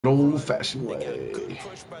old-fashioned way.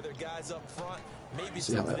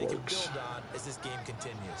 See how that works.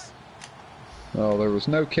 Well, there was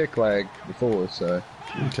no kick lag before, so.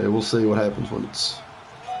 Okay, we'll see what happens when it's.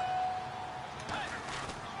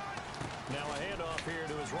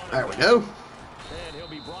 There we go.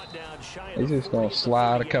 He's just going to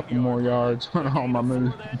slide a couple more yards on all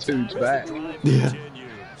my dudes back. Yeah.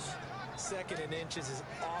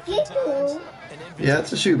 Yeah,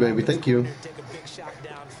 it's a shoe, baby. Thank you.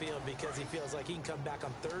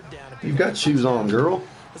 You've got shoes on, girl.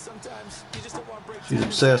 She's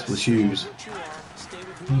obsessed with shoes.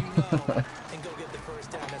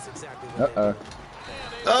 Uh-oh.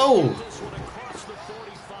 Oh!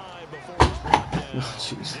 Oh,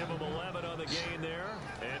 jeez.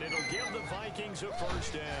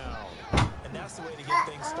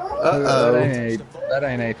 Uh-oh. That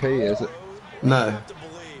ain't AP, is it? No.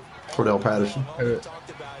 Cordell Patterson.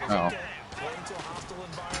 Oh.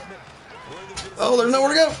 Oh, there's nowhere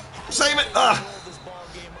to go. Save it. Ah.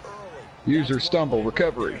 User stumble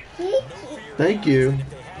recovery. Thank you.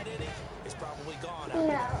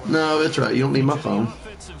 No, that's right. You don't need my phone.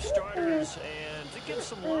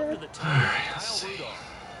 Alright, let's see.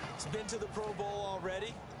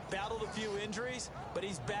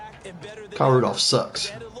 Kyle Rudolph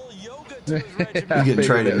sucks. He's getting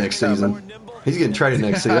traded next season. He's getting traded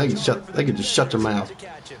next season. They can just shut their mouth.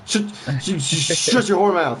 Shut your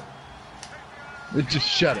whore mouth. Just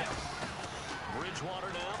shut it.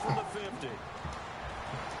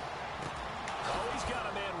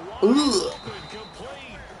 Ugh.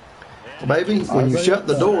 Well, baby, when you shut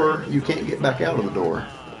the door, you can't get back out of the door.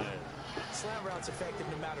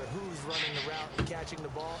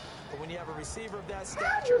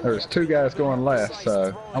 There's two guys going left,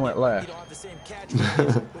 so I went left.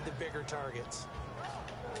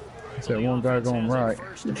 So one guy going right.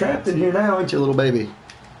 You're trapped in here now, ain't you, little baby?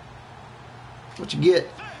 What you get?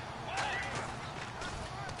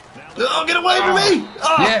 Oh, get away from me!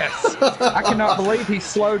 Oh. Yes! I cannot believe he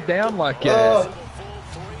slowed down like that.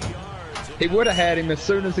 He would have had him as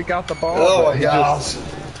soon as he got the ball. Oh, my gosh.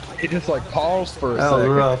 He just like paused for a that was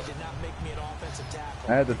second. Rough.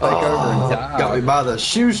 I had to take over and dive. Got me by the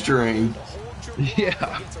shoestring.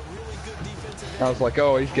 Yeah. I was like,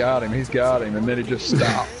 oh, he's got him, and then he just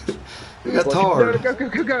stopped. He got tired. Go, go,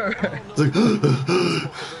 go, go. It's like,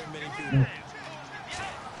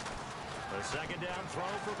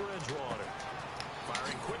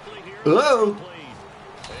 hello.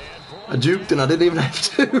 I juked and I didn't even have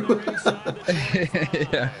to.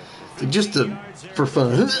 Yeah. Just for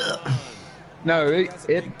fun. No,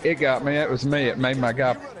 it got me. It was me. It made my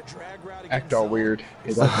guy act all weird.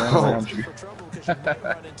 He like ran around you.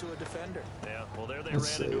 Let's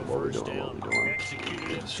see what we're doing.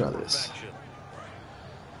 Let's try this.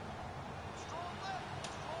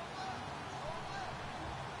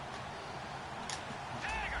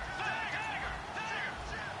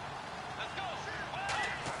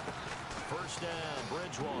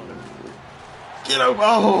 Get over!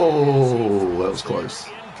 Oh, that was close.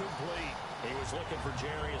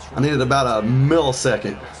 I needed about a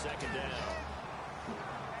millisecond.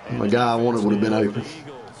 My guy I wanted would have been open.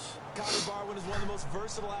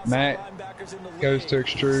 Matt goes to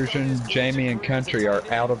extrusion. Jamie and Country are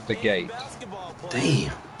out of the gate.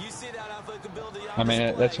 Damn. I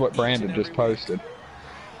mean, that's what Brandon just posted.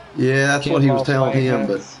 Yeah, that's what he was telling him,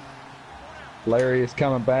 but Larry is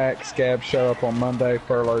coming back. Scabs show up on Monday.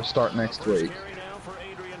 Furloughs start next week.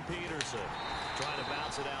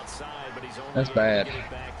 That's bad.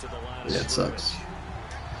 Yeah, it sucks.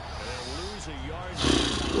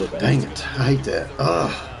 Dang it. I hate that.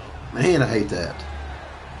 Ugh. Man, I hate that.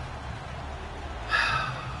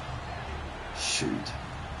 Shoot.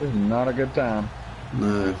 This is not a good time.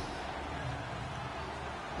 No.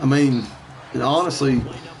 I mean, honestly,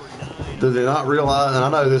 do they not realize, and I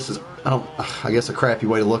know this is, I guess a crappy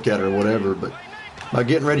way to look at it or whatever, but by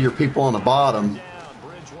getting rid of your people on the bottom,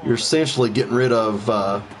 you're essentially getting rid of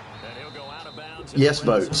yes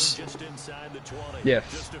votes.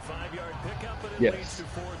 Yes. Yes.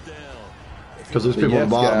 Because those people on the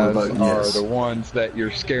bottom are voting yes. Are the ones that you're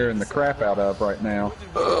scaring the crap out of right now.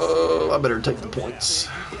 Oh, I better take the points.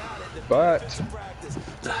 But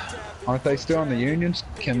aren't they still in the unions?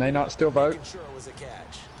 Can they not still vote?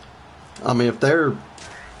 I mean, if they're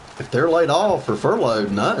laid off or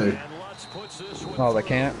furloughed, no. Oh, they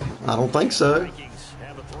can't? I don't think so.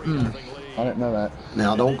 I didn't know that.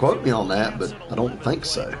 Now, don't quote me on that, but I don't think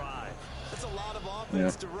so. Yeah.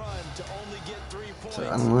 So,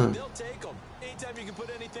 I don't know.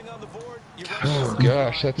 Oh,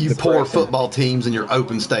 gosh. That's you depressing. poor football teams in your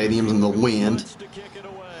open stadiums in the wind.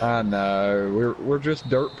 I know. We're just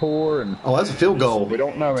dirt poor, and Oh, that's a field goal. we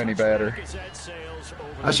don't know any better.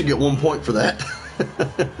 I should get 1 point for that.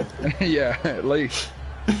 Yeah, at least.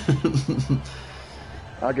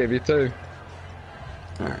 I'll give you 2.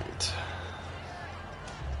 All right.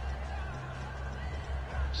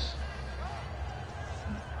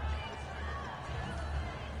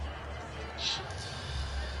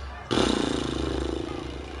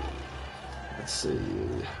 Let's see.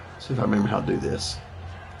 See if I remember how to do this.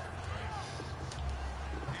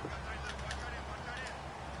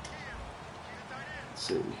 Let's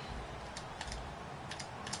see.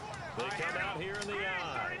 They come out here in the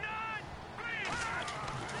eye.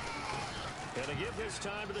 Gonna give this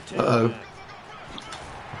time to the Uh-oh.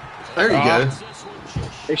 There you go.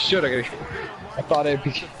 It should have. I thought it'd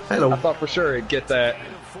be. Hello. I thought for sure it'd get that.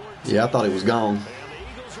 Yeah, I thought he was gone.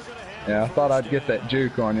 Yeah, I thought I'd get that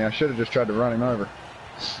juke on you. I should have just tried to run him over.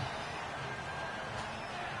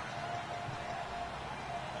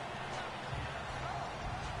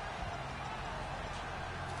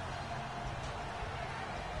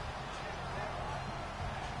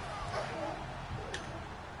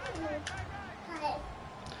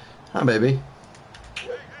 Hi, baby.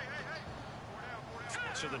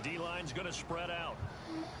 So the D-line's going to spread out.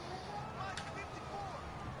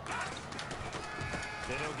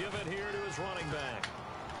 Then he'll give it here to his running back.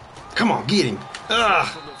 Come on, get him. Ugh.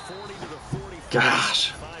 From the 40 to the 45,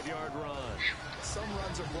 Gosh. 5-yard run. Some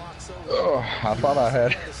runs are blocked so Oh, I thought I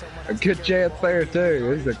had a good chance there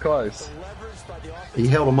too. These are close. He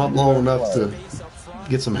held him up long enough to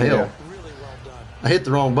get some help. I hit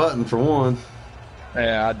the wrong button for one.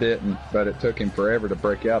 Yeah, I didn't, but it took him forever to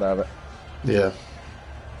break out of it. Yeah.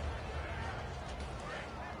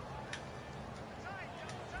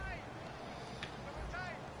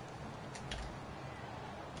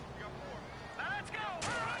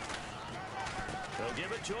 They'll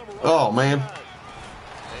give it to him right Oh, man. side.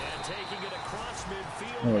 And taking it across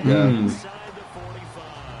midfield Oh, God. inside the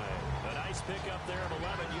 45. A nice pickup there of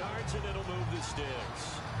 11 yards, and it'll move the sticks.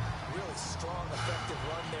 Really strong, effective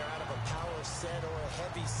run there out of a power set or a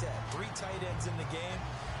heavy set. 3 tight ends in the game,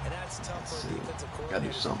 and that's tough for a defensive Gotta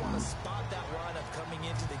do coordinator. something. Want to spot that lineup coming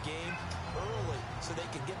into the game early so they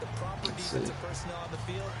can get the proper defensive personnel on the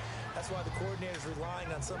field. That's why the coordinator's relying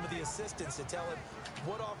on some of the assistants to tell him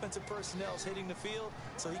what offensive personnel is hitting the field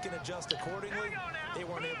so he can adjust accordingly. They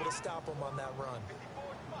weren't able to stop him on that run.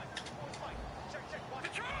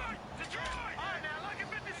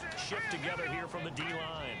 Shift together here from the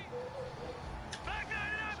D-line.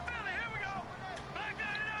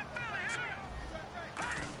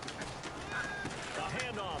 A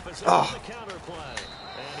handoff as Oh. the counter play.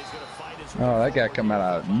 And he's going to fight his Oh, that guy come out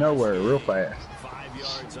of nowhere real fast. 5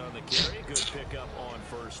 yards on the carry. Good pickup on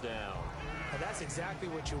first down. And that's exactly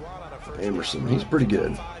what you want on a first Emerson, down he's run. pretty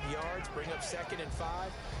good. 5 yards, bring up 2nd and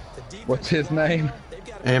 5. The defense- What's his name? They've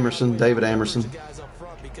got to Emerson, David Emerson. guys up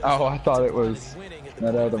front because Oh, I thought it was winning at the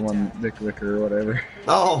that point other of one, attack. Dick Licker or whatever.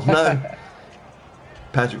 Oh, no.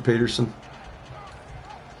 Patrick Peterson.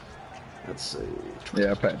 Let's see.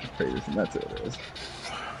 Yeah, Patrick Peterson. That's who it is.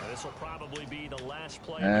 This will probably be the last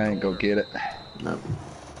play. I ain't gonna get it. No.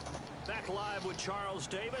 Back live with Charles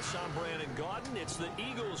Davis. I'm Brandon Gaudin. It's the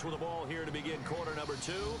Eagles with the ball here to begin quarter number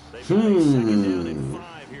 2. They've got a 2nd down and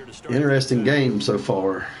 5 here to start. Interesting game so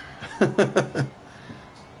far.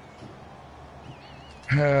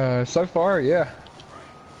 So far, yeah.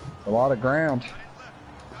 A lot of ground.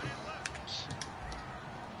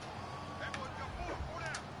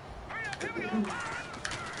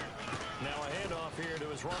 Now a handoff here to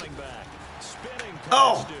his running back. Spinning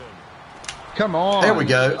Oh. past him. Come on. There we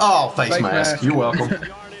go. Oh, face Face mask. mask. You're welcome. Yardage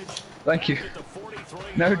Thank you. at the 43.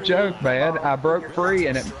 No joke, man. I broke free,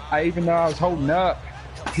 and even though I was holding up,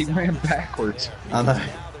 he ran backwards. I know.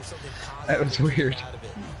 That was weird.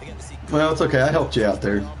 Well, it's okay. I helped you out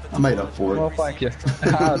there. I made up for Well, it. thank you.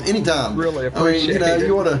 I Anytime. really I appreciate mean, it.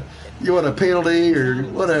 you want a penalty or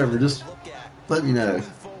whatever, just let me know.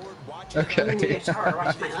 Okay.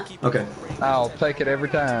 Okay. I'll take it every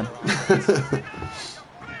time.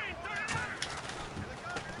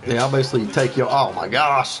 Yeah, I'll basically take you. Oh my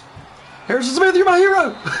gosh. Harrison Smith, you're my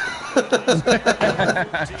hero.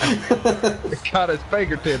 Got his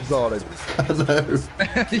fingertips on it. I know.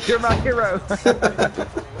 You're my hero.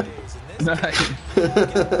 Nice.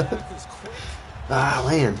 Ah,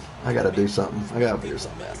 man. I got to do something. I got to figure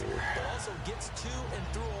something out here.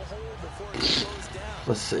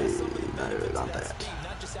 Let's see. No, not that.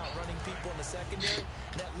 Not just outrunning people in the secondary,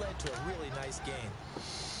 that led to a really nice gain.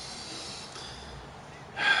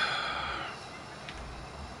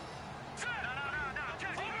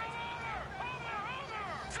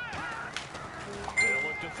 They'll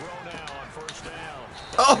look to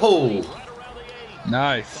Oh!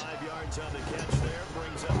 Nice.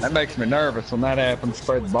 That makes me nervous when that happens.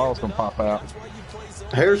 Afraid the ball's going to pop out.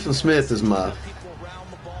 Harrison Smith is my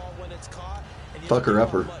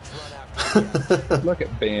fucker-upper. Look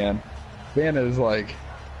at Ben. Ben is like,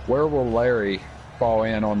 where will Larry fall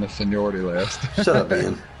in on the seniority list? Shut up,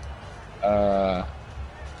 Ben.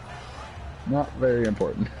 Not very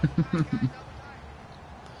important.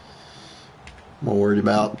 More worried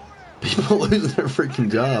about people losing their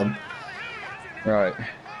freaking job. Right.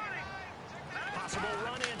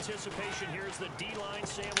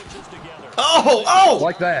 Oh!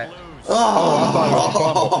 Like that. Oh! I thought it was a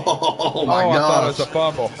fumble. Oh my I thought it gosh. was a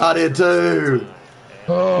fumble. I did too.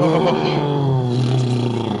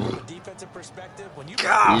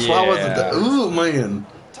 Gosh, why wasn't that? Ooh, man.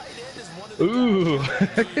 Ooh.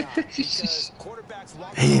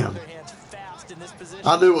 Damn.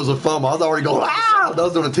 I knew it was a fumble. I was already going, ah! I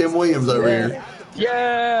was doing a Tim Williams over here.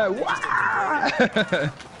 Yeah. Wow.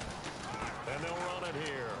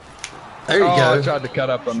 There you I go. tried to cut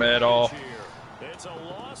up a middle.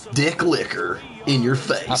 Dick liquor in your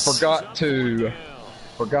face. I forgot to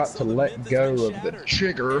let go of the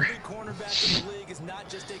trigger.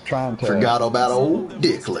 Trying to. Forgot about old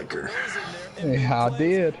dick liquor. Yeah, I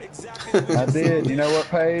did. You know what,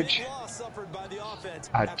 Paige?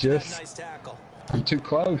 I'm too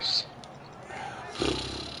close.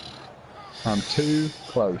 I'm too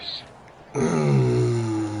close.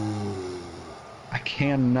 I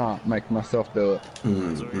cannot make myself do it.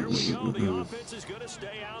 So here we go. The offense is going to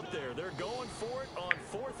stay out there. They're going for it on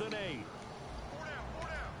 4th and 8.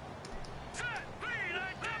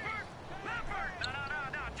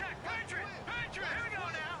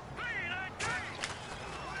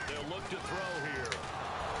 They'll look to throw here.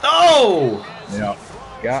 Oh! Yeah,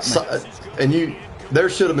 got me. There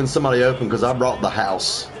should have been somebody open because I brought the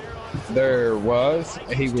house. There was.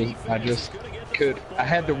 I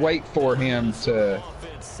had to wait for him to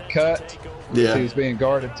cut. Yeah. He was being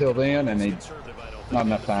guarded till then, and not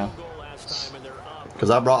enough time. Because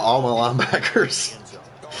I brought all my linebackers.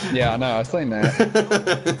 Yeah, I know. I seen that.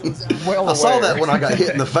 Well I saw aware. that when I got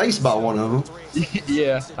hit in the face by one of them.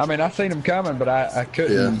 Yeah, I mean, I seen them coming, but I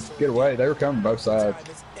couldn't get away. They were coming both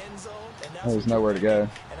sides. There was nowhere to go.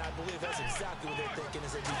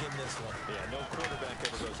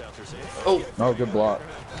 Oh, good block.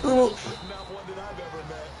 Oh,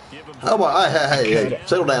 hey,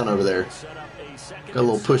 settle down over there. Got a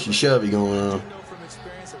little pushy shovey going on.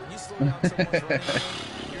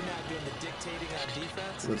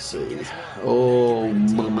 Let's see. Oh,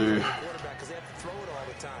 baby.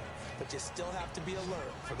 But you still have to be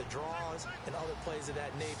alert for the draws and other plays of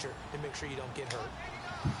that nature and make sure you don't get hurt.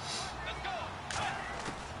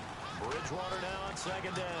 Bridgewater now on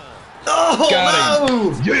 2nd down. Oh, Got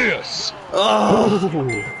no! him. Yes. Oh,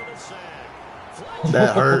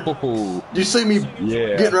 that hurt. Did you see me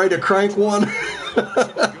getting ready to crank one?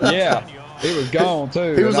 Yeah, he was gone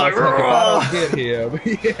too. He was like, if I don't get him,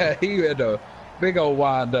 yeah, he had a big old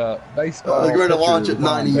wind up. Baseball. I was going to launch at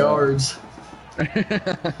 90 yards.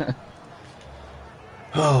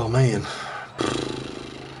 Oh, man.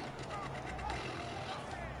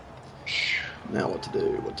 Now what to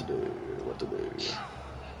do, what to do.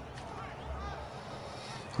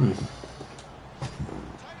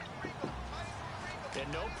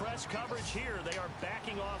 And no press coverage here. They are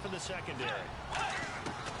backing off in the secondary.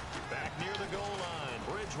 Back near the goal line.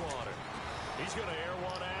 Bridgewater. He's going to air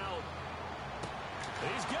one out.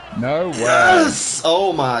 He's got No way. Yes!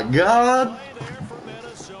 Oh, my God.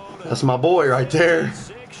 That's my boy right there.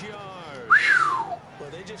 6 yards.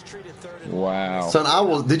 Wow.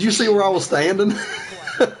 Son, did you see where I was standing?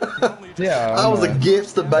 Yeah. I was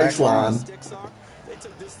against the baseline.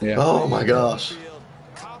 Yeah. Oh, my gosh.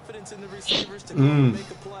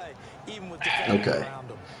 Okay.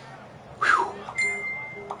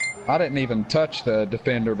 I didn't even touch the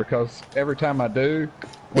defender because every time I do,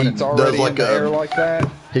 when He it's already does like in the air like that.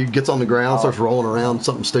 He gets on the ground, starts rolling around,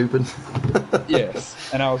 something stupid. Yes.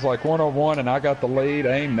 And I was like 1-on-1 and I got the lead.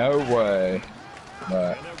 Ain't no way.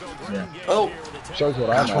 But, yeah. Oh, Shows what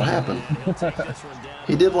gosh, I know. what happened?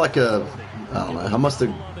 He did like I don't know. I must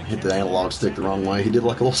have hit the analog stick the wrong way. He did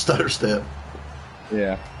like a little stutter step.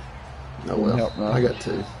 Yeah. Oh, well. Help, no. I got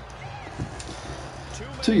 2.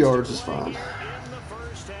 2 yards is fine. In the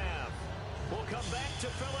first half. We'll come back to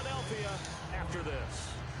Philadelphia after this.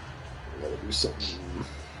 I gotta do something.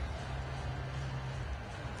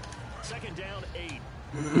 2nd down, 8.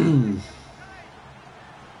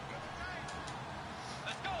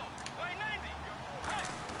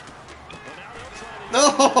 No!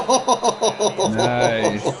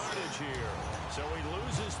 Nice. So he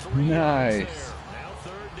loses Nice. Now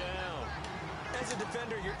third down. As a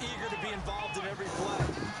defender, you're eager to be involved in every play.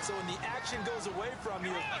 So when the action goes away from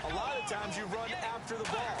you, a lot of times you run after the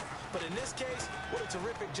ball. But in this case, what a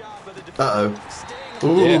terrific job by the defender. Staying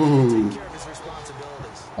home and taking care of his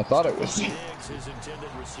responsibilities. I thought it was His intended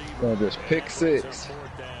receiver. just pick six.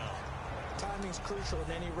 Timing's crucial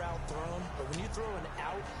in any route thrown, but when you throw an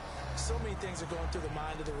out, so many things are going through the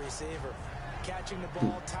mind of the receiver. Catching the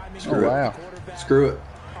ball, timing Oh, wow. Screw it.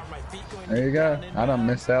 Are my feet going There you go. I done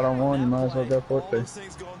missed out on one. You might as well go for it, all too. those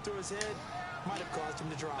things going through his head might have caused him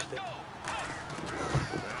to drop it. Now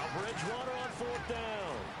Bridgewater on fourth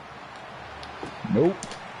down. Nope.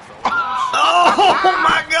 Oh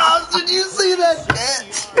my gosh, did you see that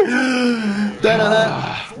catch?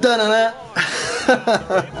 Da-da-da, da-da-da.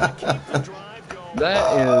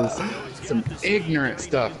 That is some ignorant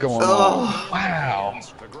stuff going on. Wow.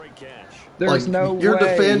 A great catch. There's no your way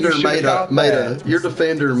defender you should've caught that. your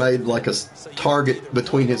defender made like a target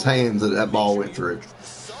between his hands that ball went through.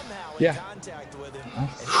 Yeah.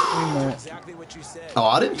 Oh,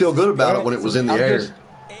 I didn't feel good about it when it was in the air.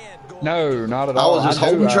 No, not at I all. was just knew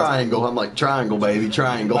holding I- triangle. I'm like, triangle, baby,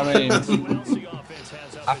 triangle. I mean,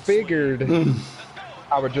 I figured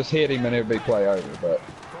I would just hit him and it would be play over, but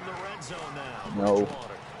From the red zone now. no. And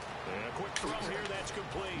a quick throw here that's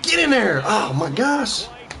complete. Get in there! Oh my gosh!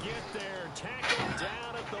 Might get there. Tackled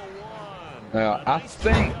down at the one. Now, I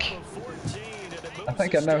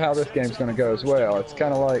think I know how this game's going to go as well. It's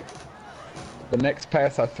kind of like the next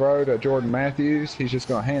pass I throw to Jordan Matthews, he's just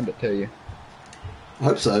going to hand it to you. I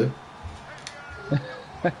hope so.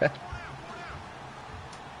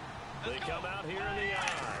 They come out here in the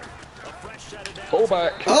yard. A fresh set of downs.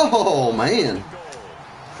 Fullback. Oh man!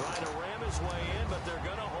 Trying to ram his way in, but they're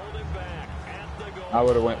going to hold him back at the goal. I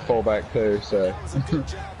would have went fullback too, so. That was a good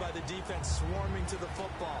job by the defense swarming to the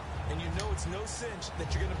football. And you know it's no cinch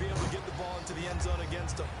that you're going to be able to get the ball into the end zone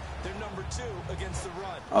against them. They're number 2 against the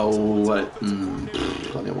run. Oh, So what's what? the offensive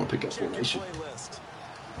coordinator I didn't want to pick up Check your formation. play list.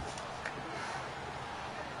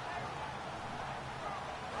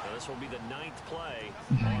 Now, this will be the 9th play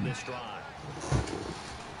on this drive.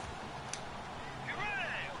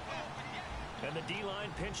 And the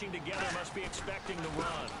D-line pinching together must be expecting the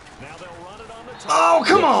run. Now they'll run it on the top. Oh,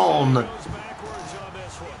 come on! Goes backwards on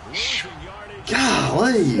this one. Losing yardage.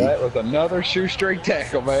 Golly! That was another shoestring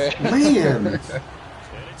tackle, man. Man! And it's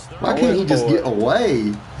third Why can't he just get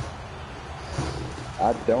away?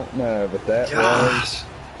 I don't know, but that Gosh!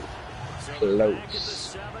 was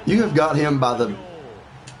close. You have got him by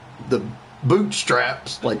the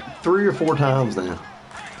bootstraps like 3 or 4 times now.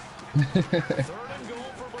 and goal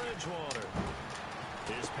for Bridgewater.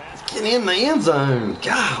 His pass Get in the end zone.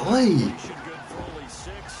 Golly! should good for only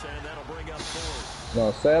 6, and that'll bring up 4.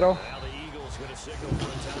 Gonna settle? Now the Eagles going to signal for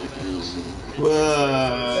a timeout.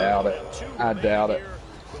 Whoa. Doubt it. I doubt it.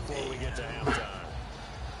 Before we get to halftime.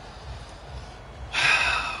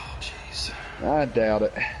 Oh, jeez. I doubt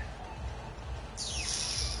it.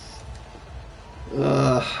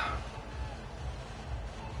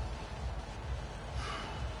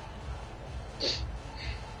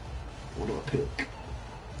 What do I pick?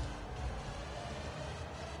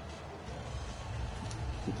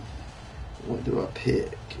 What do I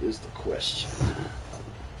pick is the question.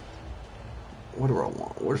 What do I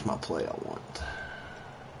want? Where's my play I want?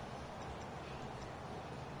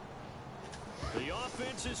 The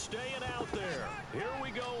offense is staying out there. Here we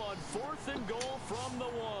go on 4th and goal from the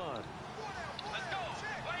 1.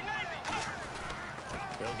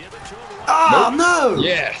 They'll give it to him. Oh, no!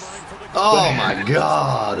 Yes! Oh, my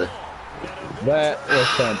God. That was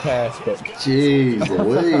fantastic. Jeez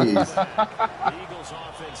Louise. Eagles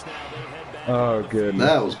offense now, they head back. Oh, goodness.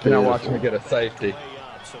 That was Now watch pitiful. me get a safety. Way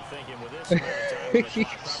up, so thinking with this amount of time, they'll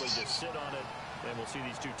probably just sit on it, and we'll see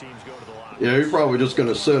these two teams go to the locker. Yeah, you're probably just going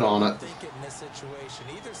to sit on it. Think it in this situation,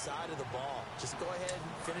 either side of the ball. Just go ahead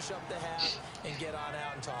and finish up the half and get on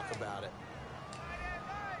out and talk about it.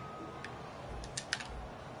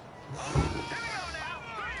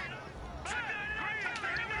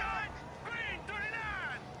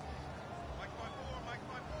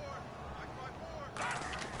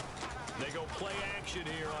 They go play action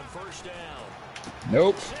here on 1st down.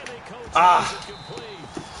 Nope.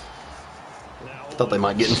 Thought they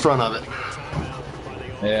might get in front of it.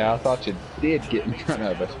 Yeah, I thought you did get in front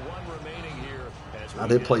of it. I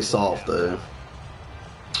did play soft, though.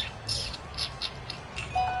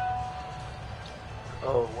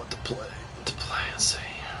 Oh, what to play? What to play? Let's see.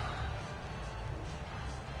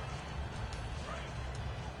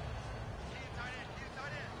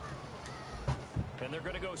 And they're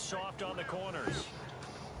going to go soft on the corners.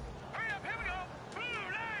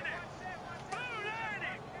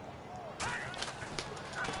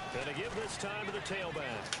 Gonna give this time to the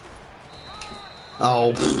tailback. Oh,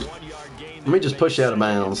 let me just push you out of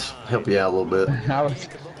bounds. Help you out a little bit. I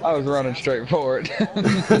was running straight for it.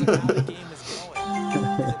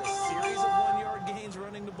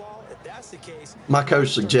 My coach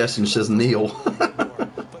suggestion says kneel.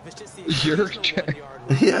 You're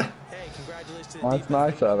Yeah. well, that's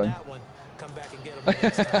nice of him.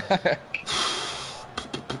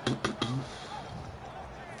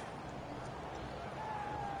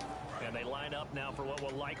 And they line up now for what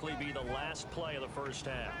will likely be the last play of the first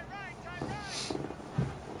half.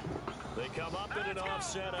 They come up in an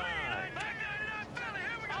offset eye.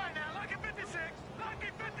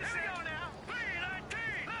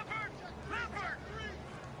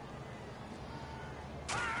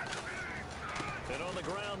 And on the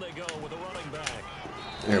ground they go with a running back.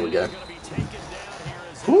 There we go.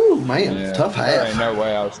 Whew, man, Yeah, tough there half. ain't no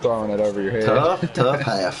way I was throwing it over your head. Tough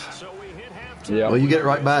half. Yeah. Well, you get it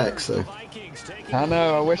right back, so. I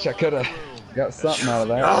know. I wish I could have got something out of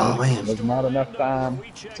that. Oh, man. There's not enough time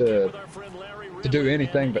to do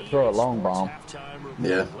anything but throw a long bomb.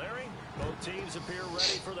 Yeah. Both teams appear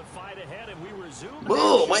ready for the fight ahead, and we resume.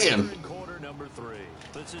 Oh, man. Quarter number 3.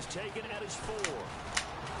 This is taken at his 4.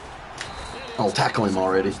 I'll tackle him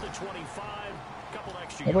already.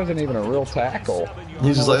 That wasn't even a real tackle.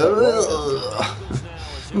 He's just like, ugh.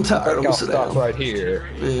 I'm tired. I'm I'll gonna sit stop down. right here.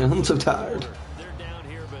 Yeah, I'm so tired.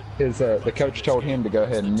 The coach told him to go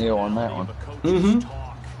ahead and kneel on that one. Mm-hmm.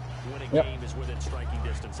 Yep.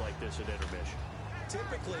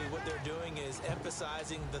 Typically, what they're doing is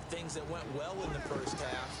emphasizing the things that went well in the first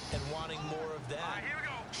half and wanting more of that.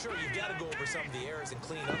 Sure, you've got to go over some of the errors and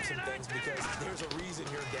clean up some things because there's a reason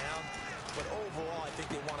you're down. But overall, I think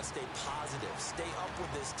they want to stay positive, stay up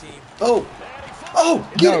with this team. Oh,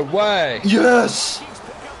 get No it. way. Yes.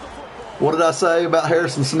 What did I say about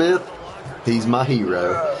Harrison Smith? He's my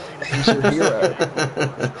hero. He's your hero.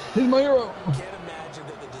 He's my hero.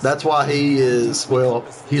 That's why he is, well,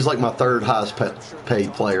 he's like my third highest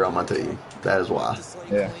paid player on my team. That is why.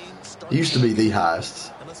 Yeah. He used to be the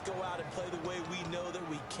highest.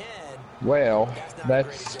 Well,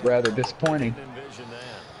 that's rather disappointing.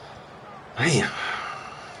 Man.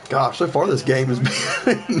 Gosh, so far this game has been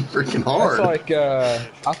freaking hard. It's like, I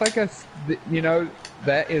think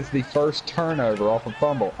that is the first turnover off a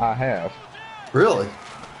fumble I have. Really?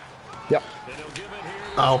 Yep.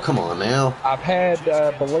 Oh, come on now. I've had,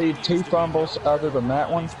 believe, 2 fumbles other than that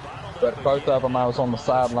one, but both of them I was on the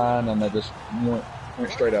sideline and they just went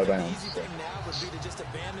straight out of bounds. So.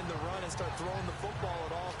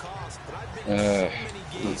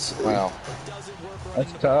 Let's see. Wow.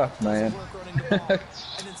 That's tough, man. And then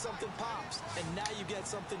something pops, and now you get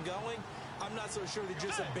something going. I'm not so sure to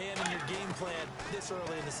just abandon your game plan this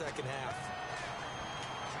early in the second half.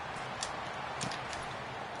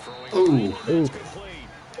 Ooh.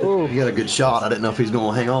 Ooh. He got a good shot. I didn't know if he's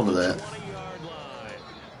going to hang on to that.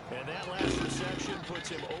 And that last reception puts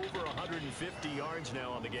him over 150 yards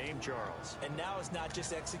now on the game, Charles. And now it's not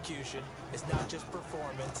just execution, it's not just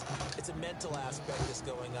performance, it's a mental aspect that's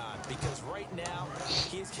going on. Because right now,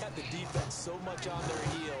 he's got the defense so much on their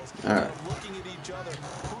heels. All right. They're looking at each other.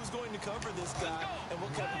 Who's going to cover this guy? And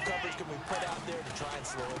what kind of coverage can we put out there to try and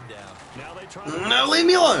slow him down? Now they try No, leave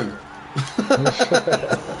me alone. I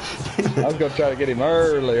was going to try to get him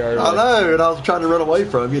early. I know, and I was trying to run away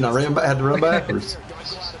from you, and I had to run backwards.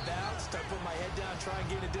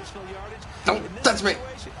 Don't touch me.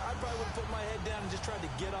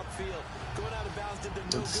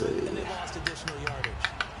 Let's see.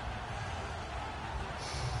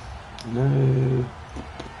 No.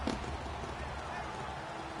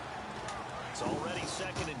 It's already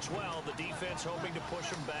 2nd and 12. The defense hoping to push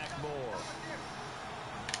him back more.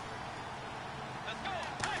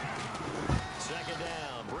 2nd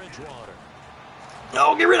down, Bridgewater.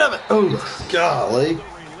 Oh, get rid of it. Oh, golly.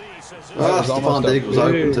 Oh, Stephon Diggs was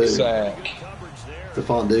open, too. Sack.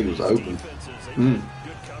 Stephon Diggs was open.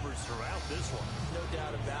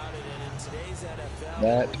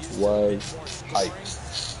 That was hype.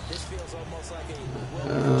 This feels almost like a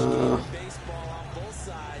baseball on both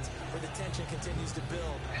sides where the tension continues to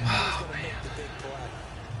build. Who's going to make the big play?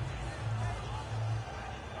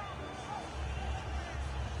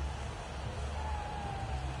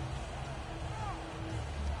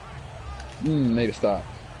 Need to stop.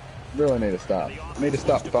 Really need to stop. Need to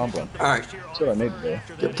stop fumbling. All right. That's what I need to do.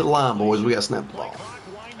 Get up to the line, boys. We got to snap the ball.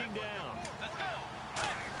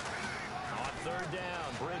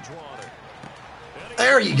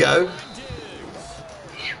 There you go.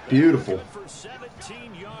 Beautiful.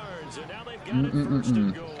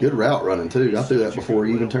 Mm-mm-mm-mm. Good route running, too. I threw that before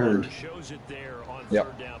he even turned. Shows it there on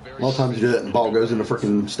Yep. A lot of times you do that and the ball goes in the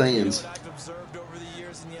freaking stands. I've observed over the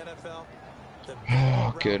years in the NFL, the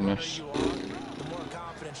Oh, goodness. you are, the more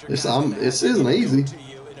confidence your This guys gonna this have isn't to easy. to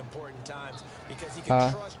you in important times because he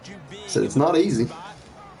can trust you being So it's in the not right easy. spot,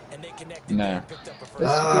 and they connected No. there and picked up a first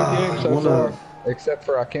This is a good game I so wanna- far, except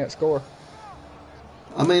for I can't score.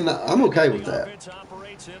 I mean, I'm okay with that. Offense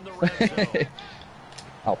operates in the red zone.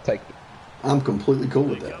 I'll take it. I'm completely cool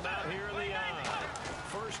with that. Come out here in the eye.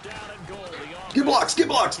 First down and goal. The Get blocks, get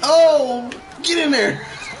blocks. Oh, get in there.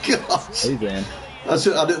 Gosh. He's in. I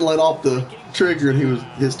didn't let off the trigger, and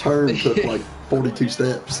his turn took like 42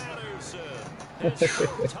 steps.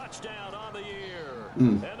 touchdown on the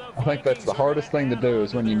year. I think that's the hardest thing to do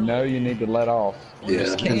is when you know you need to let off. You Yeah,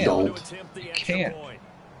 just and can't. don't. Attempt the You extra can't. point.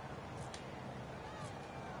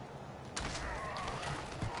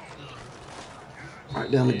 Right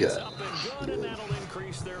down the It's gut. up and good, and that'll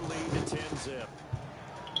increase their lead to 10-zip.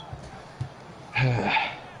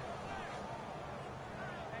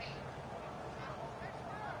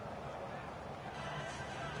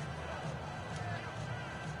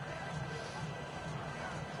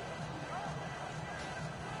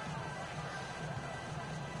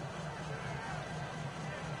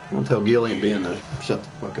 I'll tell Gillian Ben to shut the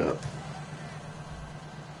fuck up.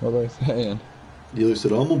 What are they saying? Gillian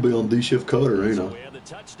said, I'm going to be on D-shift cutter, you know. We have the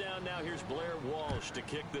touchdown. Now here's Blair Walsh to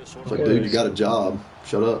kick this one. It's like, away. dude, you got a job.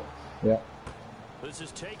 Shut up. Yeah. This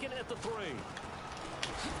is taken at the 3.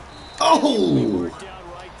 Oh! Down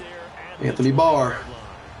right there at the Anthony Barr. 12-yard line.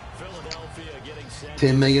 Philadelphia getting set.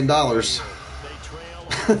 $10 million. They trail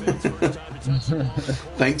offense first time to touch the ball.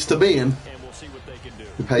 Thanks to Ben, And we'll see what they can do.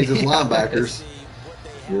 who pays his linebackers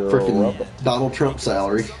You're freaking welcome. Donald Trump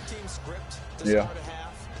salary. Some teams script to Yeah. start a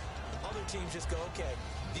half. Other teams just go, okay,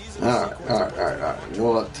 these are All the right, sequence all of right, all right, all right. You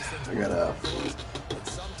know what? I got to... and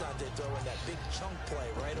sometimes they throw in that big chunk play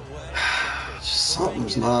right away.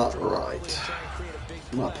 Something's not right.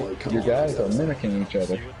 My play coming. You guys are mimicking each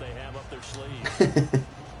other. See what they have up their sleeve.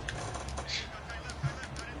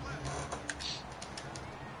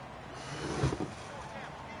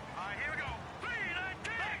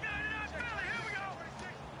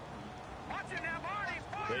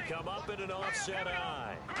 They come up in an offset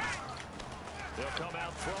eye. They'll come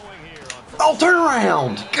out throwing here on first Oh, turn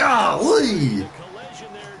around! Golly! collision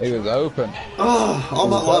there. He was open. Oh, all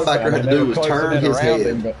my linebacker had to do was turn his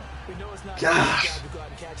head. But We know it's not Gosh. easy to go out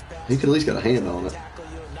and catch passes, He could at least got a hand on it. tackle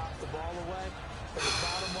you and knock the ball away. But the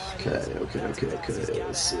bottom line is, Okay.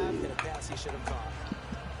 Let's see. and a pass he should have caught.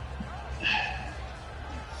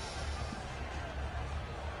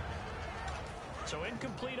 So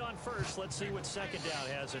incomplete on first. Let's see what second down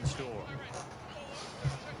has in store.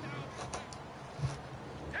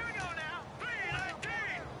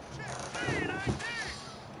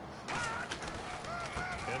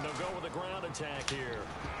 And they'll go with a ground attack here.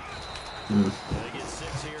 They get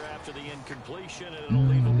 6 here after the incompletion, and it'll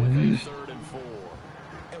leave them with a 3rd and 4.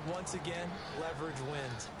 And once again, leverage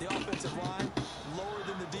wins. The offensive line lower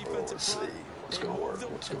than the defensive Let's see. front. What's They gonna moved work?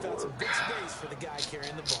 them What's and gonna found some work? big space for the guy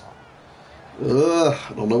carrying the ball.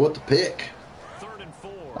 I don't know what to pick. 3rd and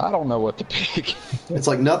 4. I don't know what to pick. It's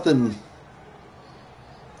like nothing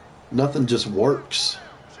just works.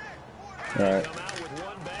 All right. Come out with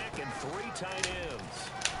 1 back and 3 tight ends.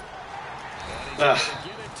 Ugh.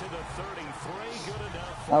 Get it to the 33. Good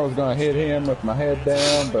enough. I was going to hit him with my head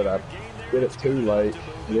down, but I did it too late.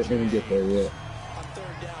 He didn't even get there yet. On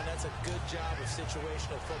 3rd down, that's a good job of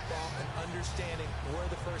situational football and understanding where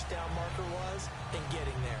the first down marker was and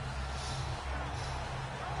getting there.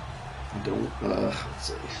 I don't, let's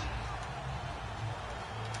see.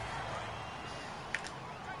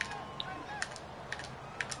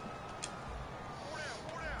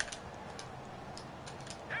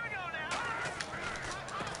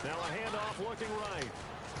 Now a handoff looking right.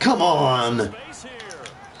 Come on! Space here.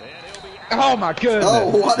 And he'll be Oh, my goodness.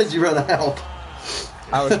 Oh, why did you run out?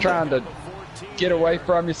 I was trying to get away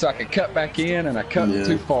from you so I could cut back in, and I cut Yeah.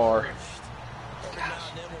 too far. Every now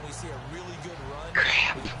and then when we see a really good run,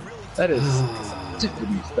 Crap. it really That is takes stupid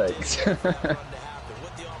mistakes. run to happen.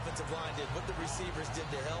 What the offensive line did, what the receivers did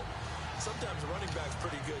to help. Sometimes the running back's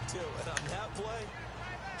pretty good too. And on that play,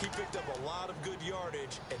 he picked up a lot of good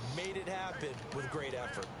yardage and made it happen with great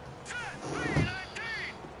effort.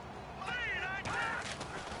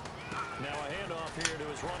 now a handoff here to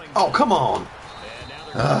his running. Oh, come on! And now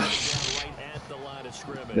they're down right at the line of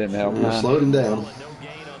scrimmage. Didn't help. I slowed him down. No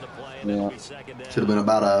gain on the play, and it'll Yeah. be second down. Should have been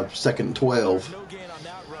about a 2nd and 12. No gain on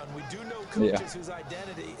that run. We do know coaches Yeah. whose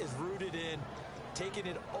identity is rooted in taking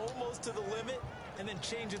it almost to the limit and then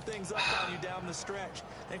changing things up on you down the stretch.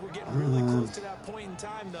 I think we're getting really close to that point in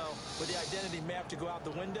time, though, where the identity map to go out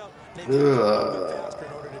the window. They've got to go a little bit faster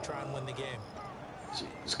in order to try and win the game.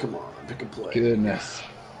 Jeez, come on, pick a play. Goodness.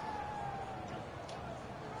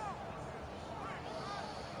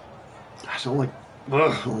 Gosh, I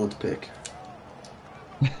don't want to pick.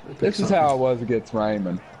 This is how I was against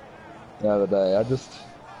Raymond the other day. I just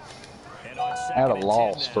at a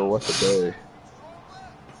loss for what to do.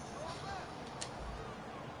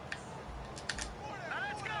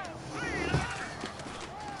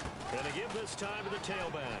 Gonna give this time to the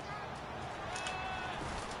tailback.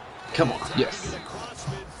 Come on. Yes.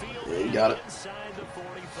 Yeah, you got it. Inside the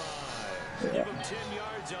 45. Yeah. Give him 10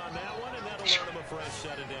 yards on that one, and that'll earn him a fresh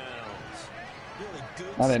set of downs. Really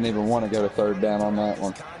good. I didn't even want to go to third down on that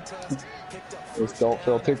one. Just don't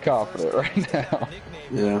feel too confident right now.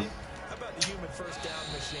 Yeah. How about the human first down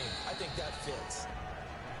machine? I think that fits.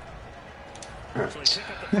 All So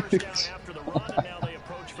they right. pick up the first down after the run, and now they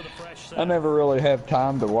approach for the fresh set. I never really have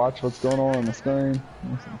time to watch what's going on the screen.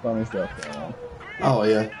 There's some funny stuff going on. Oh,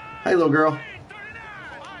 yeah. Hey, little girl.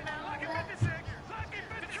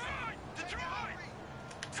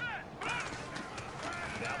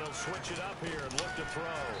 Now they'll switch it up here and look to throw.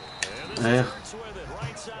 And this Yeah. starts with it,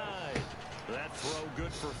 right side. That throw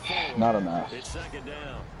good for 4. Not enough. It's second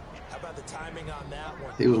down. How about the timing on that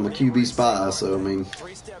one? He was my QB spy, so, I mean.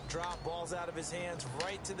 Three-step drop, balls out of his hands,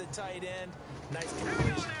 right to the tight end. Nice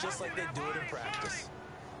completion, just like they do it in practice.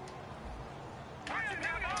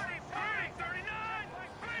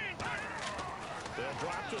 They'll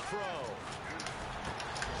drop the throw.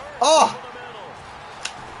 Oh! To the middle.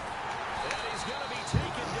 And he's going to be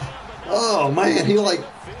taken down, but not Oh, man. He, like,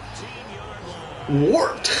 15-yard line.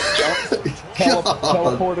 warped. God.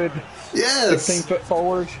 Teleported Yes. 16 foot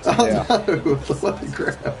forward. Oh, Yeah. no. What the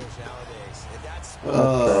crap.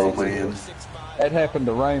 Oh, man. That happened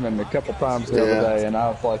to Raymond a couple times the Yeah. other day, and I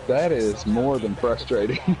was like, that is more than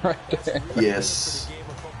frustrating right there. Yes.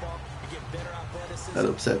 That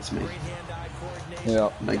upsets me. Yeah,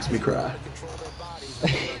 Makes me cry.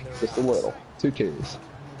 just a little. 2 tears.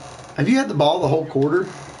 Have you had the ball the whole quarter?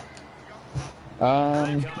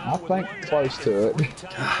 I think close to it. And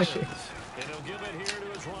he'll give it here to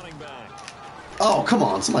his running back. Oh, come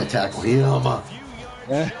on. Somebody tackle him. Ugh.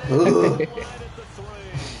 Eh.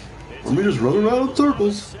 Let me just run around in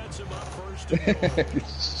circles. Sets him up first and goal. Man,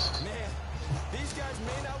 these guys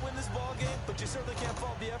may not win this ball game, but you certainly can't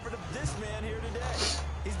fault the effort of this man here today.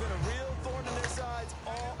 He's been a real thorn in their sides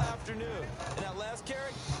all afternoon. And that last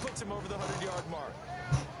carry puts him over the 100-yard mark.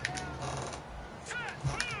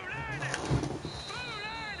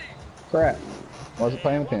 Crap. Wasn't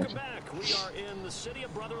paying Welcome attention. back. We are in the city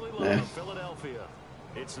of brotherly love, Yeah. Philadelphia.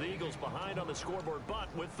 It's the Eagles behind on the scoreboard,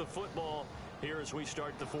 but with the football here as we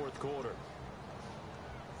start the fourth quarter.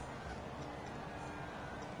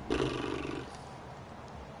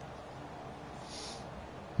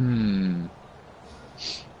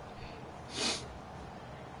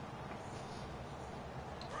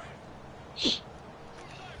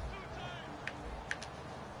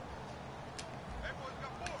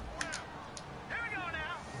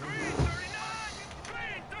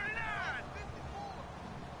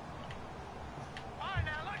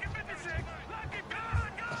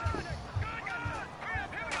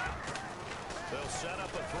 They'll set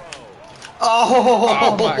up a throw.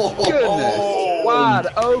 Oh my goodness. Wide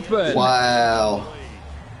open. Wow.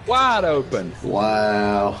 Wide open.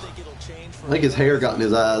 Wow. I think his hair got in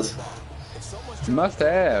his eyes. Must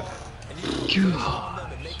have.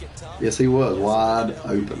 Yes, he was wide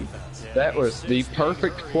open. That was the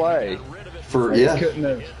perfect play. For He yeah, couldn't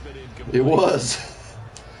have. it was.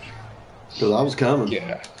 Because I was coming.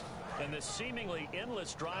 Yeah. And the seemingly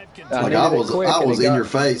endless drive I continues. Like needed I it was, quick, I and was he in got- your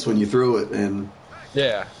face when you threw it, and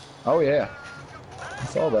Yeah. Oh yeah. I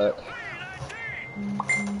saw that.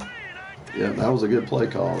 yeah, that was a good play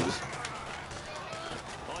call. On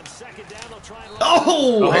second down, they'll try and run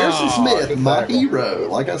Oh, Harrison Smith, good my tackle. hero.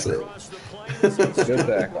 Like I said, across the plains. He's Good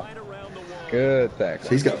tackle. right around the wall. Good tackle.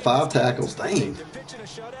 he's got 5 tackles. Dang. They're pitching a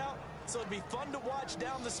shutout, so it'd be fun to watch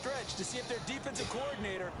down the stretch to see if their defensive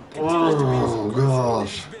coordinator Oh,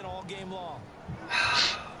 gosh. he's been all game long.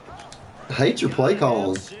 I hate your play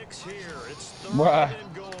calling. 6 here. It's third Why?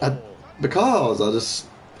 and goal. Because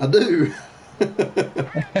I do.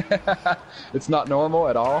 It's not normal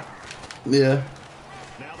at all. Yeah.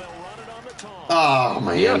 Now they'll run it on the toss. Oh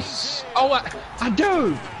man. Yes. Oh, I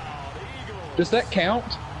do. Does that count?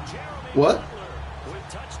 What?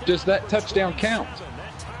 Does that touchdown count?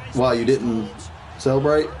 Why you didn't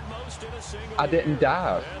celebrate? I didn't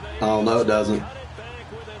dive. Oh no, it doesn't.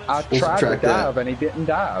 I We'll tried to subtract that. dive, and he didn't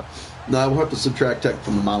dive. No, we'll have to subtract that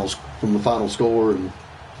from the final score. And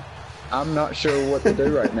I'm not sure what to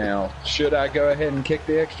do right now. Should I go ahead and kick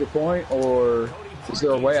the extra point, or is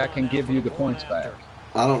there a way I can give you the points back?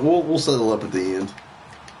 I don't. We'll settle up at the end.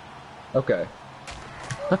 Okay.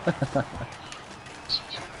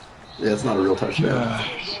 Yeah, it's not a real touchdown.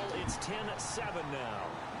 It's 10-7 now.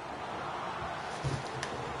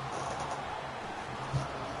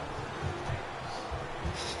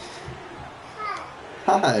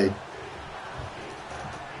 Hi.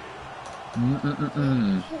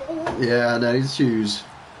 Yeah, Daddy's shoes.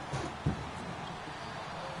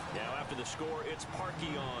 Now after the score, it's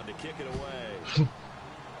Parkey on to kick it away.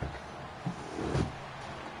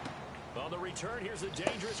 On the return, here's the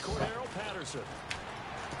dangerous Cordero Patterson.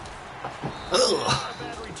 Ugh.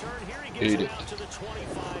 Bad return here. He Eat gets it. it out to the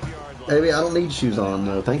 25-yard line. Baby, I don't need shoes on,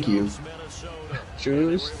 though. Thank you. Minnesota.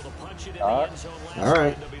 Shoes. All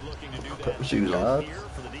right. Put my shoes on. Here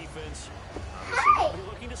for the defense. Obviously, they're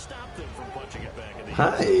looking to stop them from punching it back in the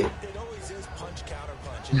Hi. It always is punch, counter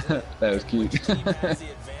punch. Isn't it? That was cute. The team has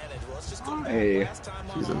the advantage. Well, let's just go back Hey. last time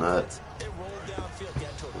on She's a offense. nut. They rolled downfield,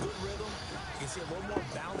 got to a good rhythm. You can see a little more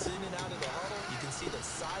bounce in and out of the huddle. You can see the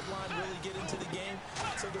sideline really get into the game.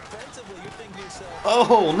 So defensively, you're thinking to yourself,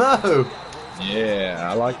 Oh no! Yeah,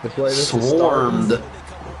 I like the way this is Swarmed. starting.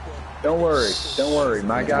 Don't worry.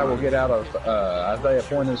 My guy will get out of Isaiah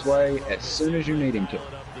Pointer's way as soon as you need him to.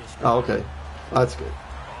 Oh, okay. That's good.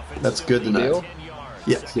 That's good to know. Deal?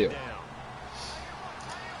 Yes. Deal.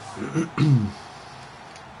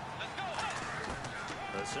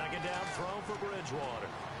 The second down throw for Bridgewater.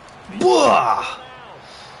 Blah!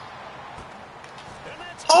 And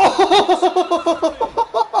that's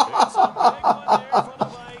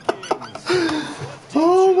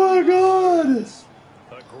Oh my God!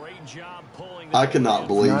 a great job pulling I cannot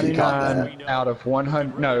believe he caught 99 that. out of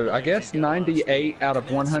 100. No, I guess 98 out of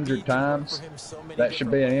 100 times. That should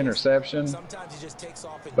be an interception. sometimes he just takes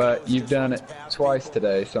off and But goes you've and done shows it pass twice play.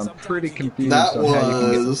 today, so I'm pretty confused That on how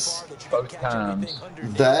you can was get both times.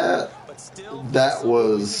 that But still, that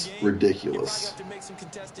was you probably ridiculous. have to make some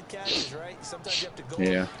contested catches, right? Sometimes you have to go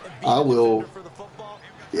Yeah. and beat I the will. defender for the football.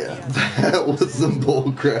 Yeah, that was some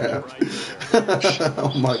bull crap.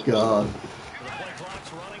 Oh my God!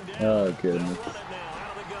 Oh, goodness.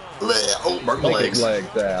 Oh, broke my Take his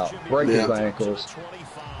legs. legs out. Break his Yeah. ankles.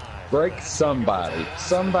 Break somebody.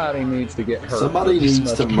 Somebody needs to get hurt. Somebody with this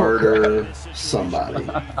needs to much bull crap. murder somebody.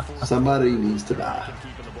 Somebody needs to die.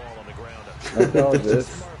 I call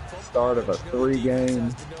this start of a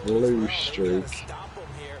 3-game lose streak.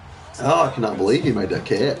 Oh, I cannot believe he made that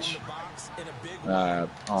catch. I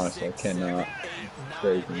honestly cannot.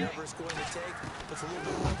 Crazy.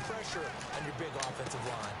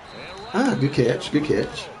 Ah, good catch. Good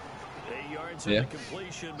catch. 8 yards Yeah. in the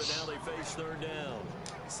completion, but now they face third down.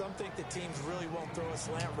 Some think the teams really won't throw a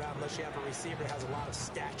slant route unless you have a receiver that has a lot of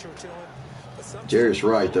stature to him. But some Jarius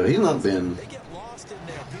Wright, though, he's not been. they get lost in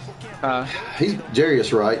there. People can't He's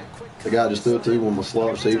Jarius Wright. The guy I just threw it to, one of my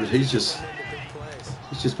slot receivers. He's just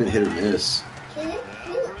been hit or miss. Now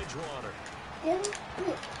Bridgewater. And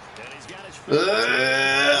he's got his feet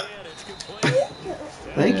Uh, and it's complete.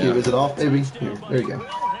 Thank you. Is it off, baby? Here, there you Will go.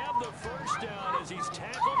 have the first down as he's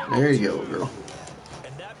tackled. There you go, girl.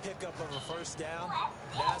 And that pickup of a first down,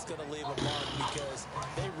 that's going to leave a mark because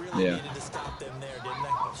they really Yeah. needed to stop them there, didn't they?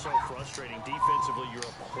 So frustrating defensively. You're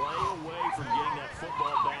a play away from getting that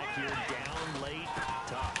football back here, down late.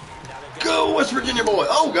 Tough. Now they've got Go, West Virginia boy.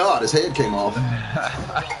 Oh, God, his head came off. this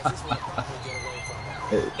will probably get away from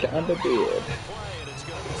them. It kind of did. Play, and it's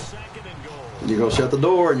going to be second and goal. You're going to shut the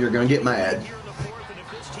door and you're going to get mad. Here in the fourth, and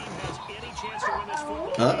if this team has any chance to win this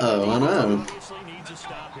football Uh-oh, I know. obviously needs a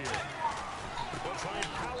stop here. They'll try and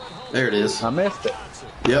power it home. There it is. I missed it.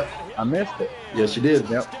 Yep. I missed it. Yes, you did.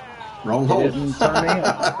 Yep. Wrong It hole. didn't turn in.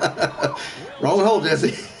 Wrong hole, Jesse.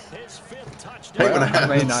 His fifth touchdown. Hey, what Well, I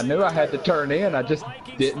mean, happens? I knew I had to turn in. I just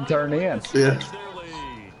didn't turn in. Yeah. Their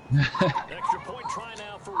lead. Extra point try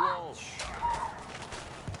now for Walsh.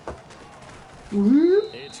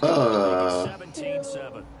 It's Uh,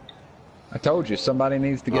 17-7. I told you, somebody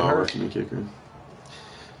needs to get hurt. Rushing the kicker.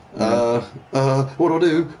 What'll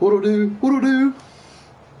do? What'll do? What'll do?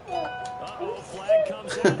 Uh-oh, flag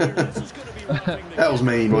comes out here. This is going to be roughing the That was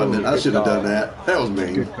mean, wasn't it? I Good shouldn't have call. done that. That was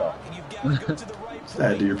mean. Good call. You've got to go to the right Just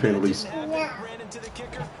add to your penalties. ran into the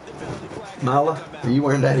kicker, the penalty flag. Mala, are you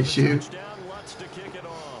wearing daddy's shoe? touchdown. Lutz to kick it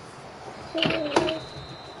off.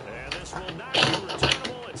 And this will not be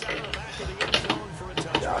returnable. It's out of the back of the end zone for a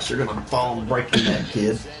touchdown. Gosh, you're going to fall and break your neck,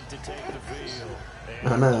 kid. Set to take the field.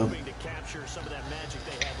 I know. Hoping to capture some of that magic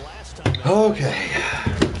they had last time. Okay.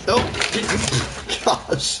 Oh,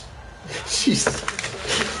 gosh. She's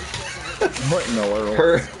What in the world?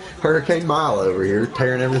 Hurricane Mile over here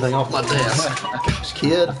tearing everything off my desk. Gosh,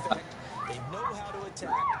 kid.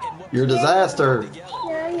 You're a disaster.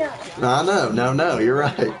 I know. No, you're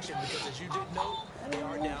right. The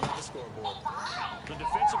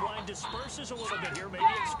defensive line disperses a little bit here, maybe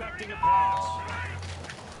expecting a pass.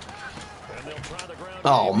 And they'll try the ground.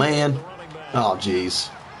 Oh, man. Oh, jeez.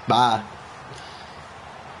 Bye.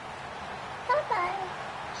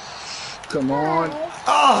 Come on.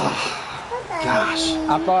 Oh, gosh.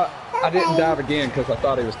 I thought I didn't dive again because I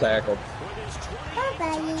thought he was tackled.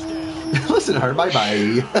 Listen to her.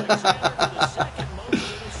 Bye-bye.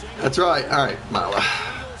 That's right. All right, Mila.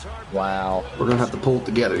 Wow. We're going to have to pull it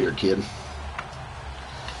together here, kid.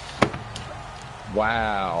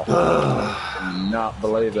 Wow. Not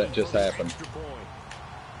believe that just happened.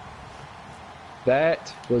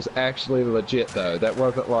 That was actually legit, though. That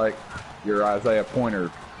wasn't like your Isaiah Pointer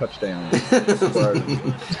touchdown.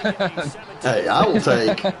 Hey, I will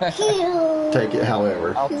take it,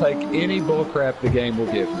 however. I'll take any bullcrap the game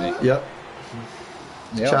will give me. Yep.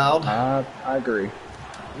 Child. I agree.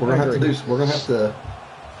 We're gonna have to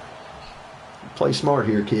play smart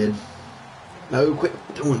here, kid. No, quit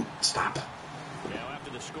doing. Stop.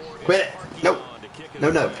 Quit it. Nope.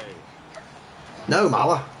 No. No,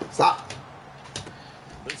 Mala. Stop.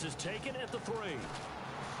 This is taken at the 3.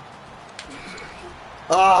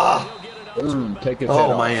 Ah. Take it.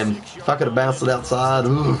 Oh man. If I could have bounced it outside.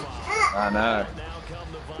 Ooh. I know.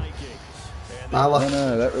 Mala. I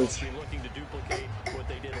know that was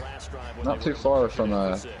not too far from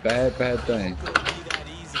a bad thing.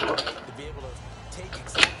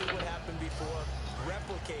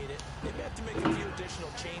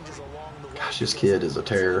 Gosh, this kid is a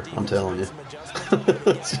terror. I'm telling you.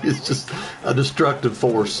 She's just a destructive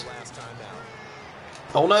force.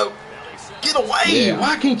 Oh no. Get away! Yeah.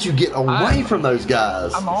 Why can't you get away from those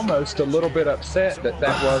guys? I'm almost a little bit upset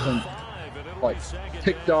that wasn't like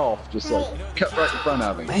picked off, just like cut right in front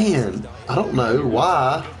of him. Man, I don't know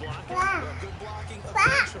why.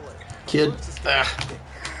 Kid,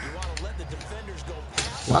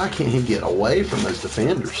 why can't he get away from those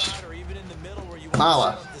defenders?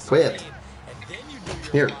 Mila, quit.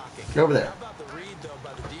 Here, go over there.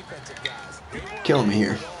 Killing me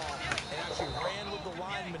here.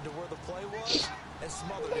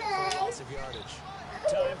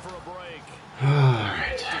 Time for a break. All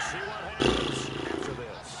right. To see what happens after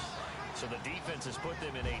this. So the defense has put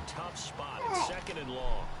them in a tough spot. It's 2nd and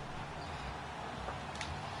long.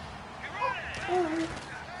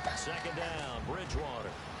 2nd down,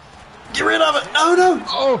 Bridgewater. Get rid of it. No.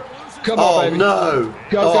 Oh, come on, baby. No.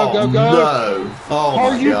 Go. No. Oh,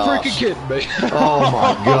 Are my you gosh. freaking kidding me? Oh,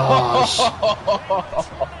 my gosh.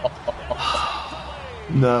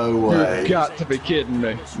 No way. You've got to be kidding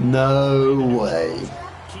me. No way.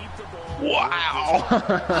 Wow.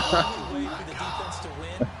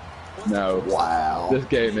 No. Wow. This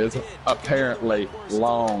game is apparently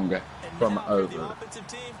long from over.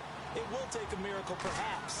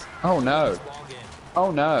 Oh no.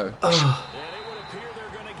 Oh no.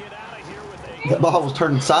 That ball was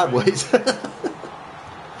turning sideways.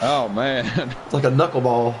 Oh man. It's like a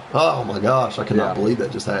knuckleball. Oh my gosh, I cannot believe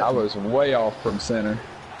that just happened. I was way off from center.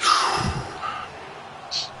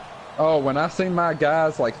 Oh, when I seen my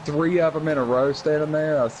guys, like 3 of them in a row standing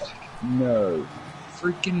there, I was like, no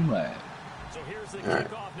freaking way. So here's the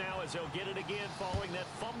kickoff now as he'll get it again following that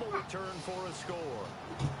fumble return for a score.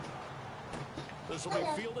 This will be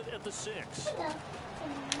fielded at the 6.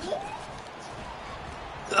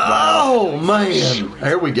 Oh man,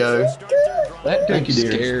 there we go. That Thank dude's you,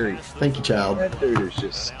 dear. scary. Thank you, child. That dude is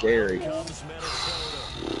just scary.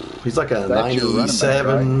 He's like a That's your running back,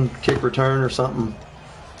 97 kick return or something.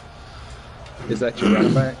 Is that your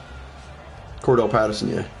running back? Cordell Patterson,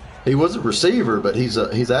 yeah. He was a receiver, but he's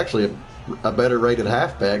actually a better rated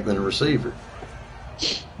halfback than a receiver.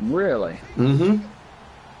 Really? Mm-hmm.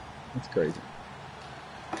 That's crazy.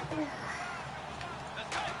 They'll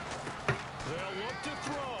look to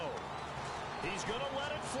throw. He's going to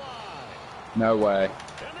let it fly. No way.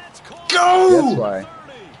 And that's caught. Go! Yes way.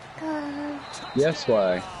 Yes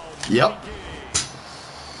way. Yep.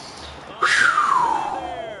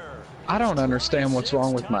 I don't understand what's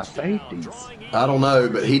wrong with my safeties. I don't know,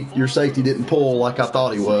 but your safety didn't pull like I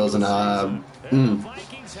thought he was, and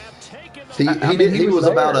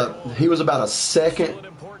he was about a second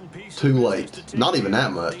too late. Not even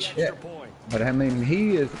that much. Yeah. But I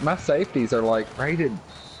mean, my safeties are like rated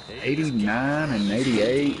 89 and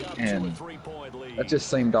 88, and that just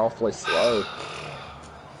seemed awfully slow.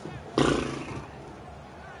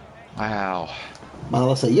 Wow. Well,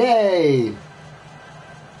 let's say yay.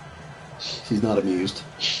 She's not amused.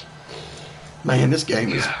 Man, this game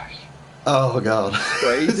is... Oh, God.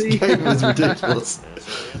 Crazy. This game is ridiculous.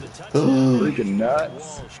 Freaking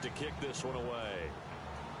nuts.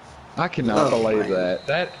 I cannot believe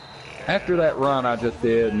that. After that run I just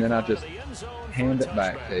did, and then I just hand it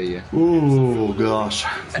back to you. Ooh, gosh.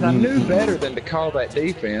 And I knew better than to call that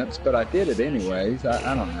defense, but I did it anyways.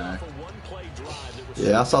 I don't know.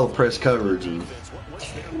 Yeah, I saw the press coverage.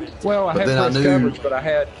 Well, I had press coverage, but I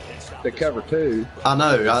had the cover two. I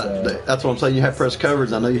know. That's what I'm saying. You have press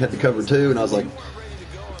coverage. I know you had the cover two, and I was like,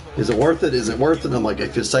 is it worth it? Is it worth it? And I'm like,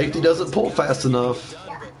 if his safety doesn't pull fast enough,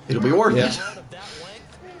 it'll be worth it.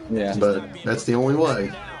 Yeah. But that's the only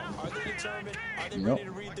way. Yep.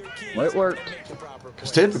 Well, it worked.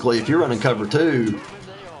 Because typically, if you're running cover two,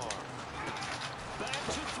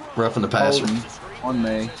 roughing the passer. On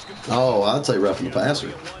me. Oh, I'd say roughing the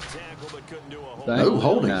passer. No,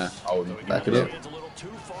 holding. Nah, holding. Back it up.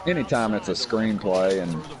 Anytime it's a screenplay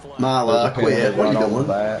and Milo, I quit. What are you doing?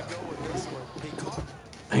 Back.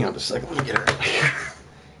 Hang on just a second. Let me get her.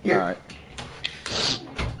 Here. All right.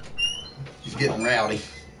 She's getting rowdy.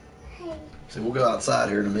 So we'll go outside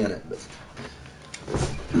here in a minute. But.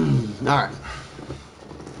 All right.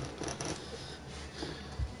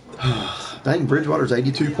 Dang, Bridgewater's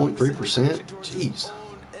 82.3%. Jeez.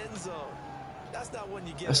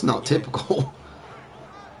 That's not typical.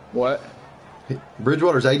 What?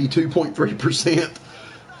 Bridgewater's 82.3%.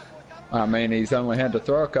 I mean, he's only had to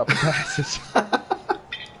throw a couple passes.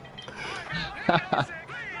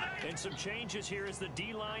 And some changes here as the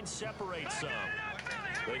D-line separates some.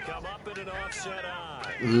 They come up in an offset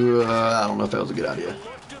eye. I don't know if that was a good idea.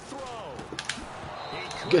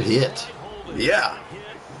 Good hit. Yeah.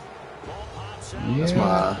 That's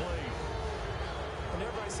my...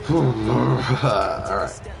 All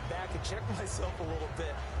right.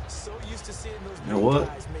 You know what?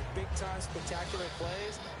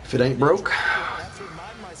 If it ain't broke.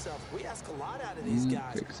 We ask a lot out of these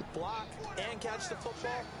guys. Block and catch the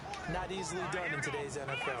football, not easily done in today's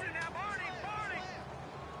NFL.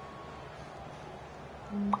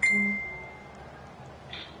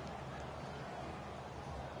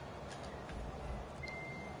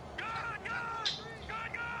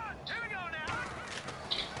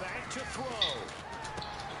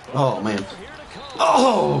 Oh, man.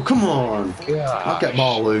 Oh, come on. God. Knock that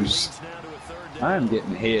ball loose. I'm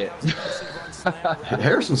getting hit.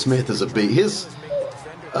 Harrison Smith is a beat. His,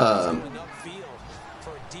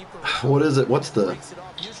 what is it? What's the,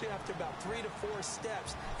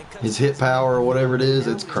 his hit power or whatever it is,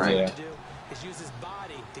 it's cranked. Yeah.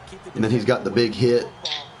 And then he's got the big hit,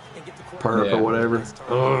 perp or whatever.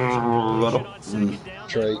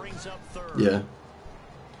 Trait. Yeah.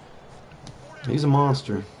 He's a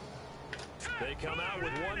monster.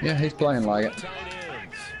 Yeah, he's playing like it.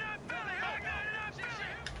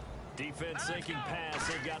 Defense sinking pass.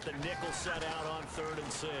 They've got the nickel set out on 3rd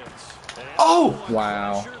and 6. Oh!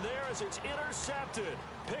 Wow. It's intercepted.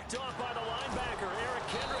 Picked off by the linebacker,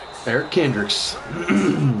 Eric Kendricks.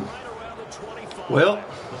 Well,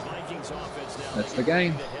 that's the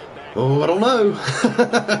game. Oh, I don't know.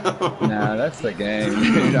 Nah, that's the game.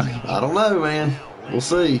 I don't know, man. We'll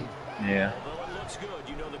see. Yeah. Well, it looks good.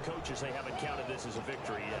 You know the coaches, they haven't counted this as a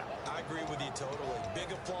victory yet. I agree with you totally. Big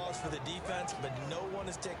applause for the defense, but no one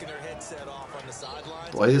is taking their headset off on the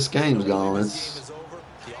sidelines. The way this game's gone, This game is over.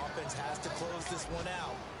 The offense has to close this one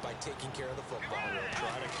out by taking care of the football. They'll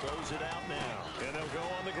try to close it out now, and they'll go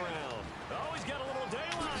on the ground. Oh, he's got a little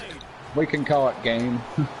daylight. We can call it game.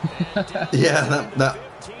 Yeah,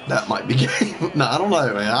 that might be game. No, I don't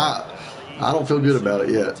know, man. I don't feel good about it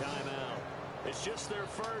yet. It's just their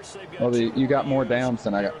first. Well, you got more downs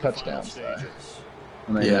than I got touchdowns. So.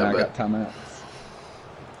 I mean, Yeah, I but- got timeouts.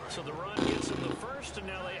 So the run gets them the first, and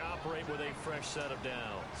now they operate with a fresh set of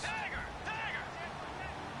downs.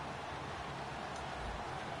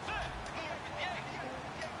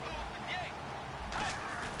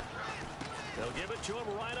 They'll give it to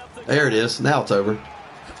him right up the There it is. Now it's over. And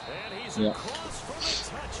he's Yeah. across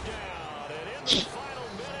for a touchdown. And in the final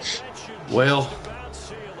minute, that should Well, just about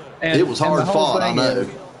seal it. And, it was and hard the whole fought, I thing know. is,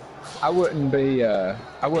 I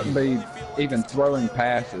wouldn't be even throwing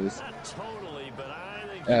passes Not totally, but I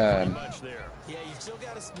think there's pretty much there. Yeah, you still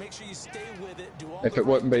got to make sure you stay with it. Do all if the it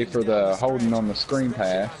wouldn't be for the holding on the screen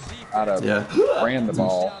pass. I'd have ran the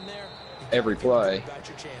ball down there. every play. Got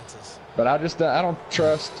your chances. But I don't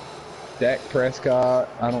trust Dak Prescott.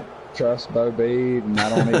 I don't trust Bo Bead, and I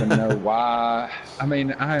don't even know why. I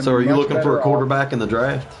mean, So are you much looking for better a off- quarterback in the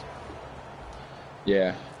draft?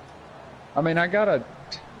 Yeah. I mean, I got a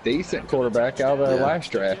decent quarterback out of the Yeah.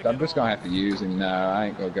 last draft. I'm just going to have to use him. No, I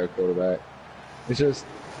ain't going to go quarterback. It's just,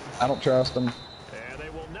 I don't trust them.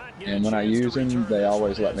 And when I use them, they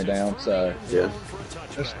always let me down. So Yeah.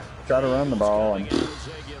 just try to run the ball. And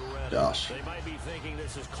Gosh.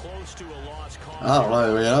 I don't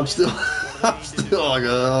know, man. I'm still like,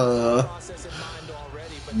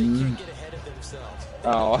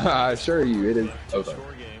 Oh, I assure you, it is over.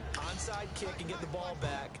 Onside kick and get the ball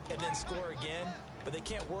back and then score again, but they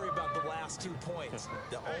can't worry about the last 2 points.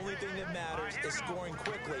 The only thing that matters is scoring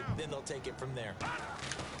quickly, then they'll take it from there.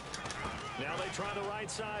 Now they try the right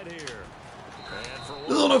side here. And for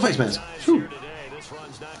no face mask. here today, this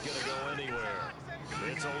run's not going to go anywhere.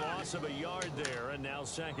 It's a loss of a yard there, and now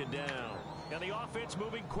second down. And the offense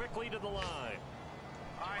moving quickly to the line.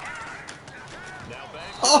 Now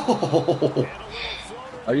back. Oh!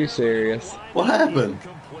 Are you serious? What happened?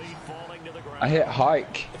 I hit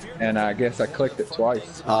hike, and I guess I clicked it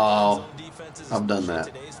twice. Oh, I've done that.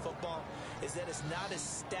 Is that it's not as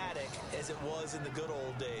static as it was in the good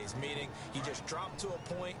old days, meaning you just dropped to a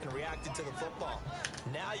point and reacted to the football.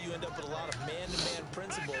 Now you end up with a lot of man-to-man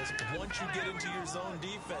principles once you get into your zone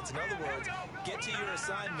defense. In other words, get to your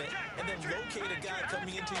assignment and then locate a guy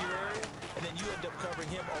coming into your area, and then you end up covering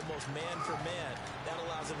him almost man for man. That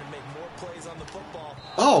allows him to make more plays on the football.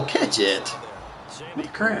 Oh, catch it.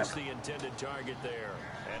 What crap. The intended target there,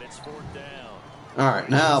 and it's fourth down. All right,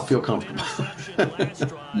 now I feel comfortable.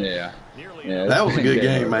 Yeah. That was a good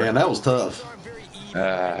game, man. That was tough.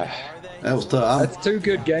 Uh, That was tough. That's 2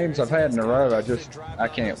 good games I've had in a row. I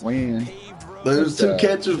can't win. Those 2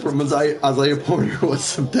 catches from Isaiah Pointer was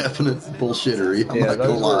some definite bullshittery. I'm Yeah, not gonna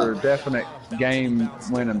those lie. were definite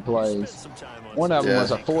game-winning plays. One of them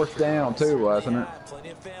was a 4th down, too, wasn't it?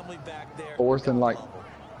 4th and like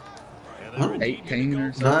 18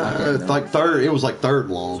 or something. Nah, it's like third. It was like third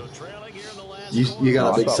long. You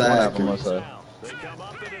got a big sack. I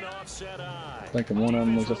think one of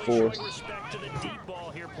them was a 4th.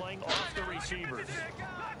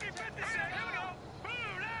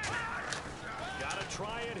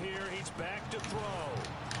 Try it here. He's back to throw.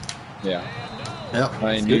 Yeah. Yep.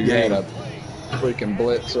 I mean, Good you had game. a freaking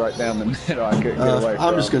blitz right down the middle. I couldn't get away from.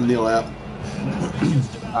 I'm just going to kneel out.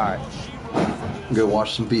 All right. Go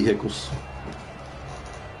wash some vehicles.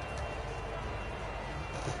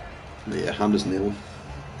 Yeah, I'm just kneeling.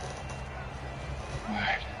 All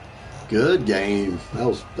right. Good game. That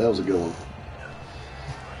was a good one.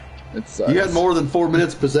 It sucks. You had more than 4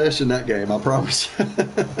 minutes possession that game, I promise you.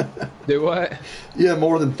 Do what? You had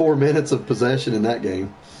more than 4 minutes of possession in that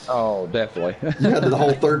game. Oh, definitely. You had the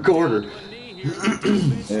whole third quarter.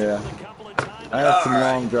 Yeah. I had some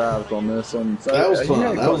long drives on this one. So That was you fun.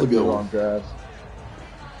 had That was a quite few good one. long drives.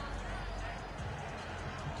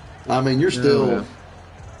 I mean, you're still, Yeah.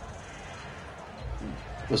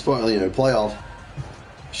 as far as, playoff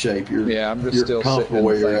shape, you're, Yeah, I'm just you're still comfortable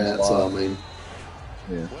where sitting in you're the at. same So, I spot. mean,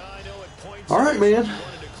 Yeah. all right, man.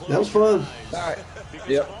 That was fun. All right.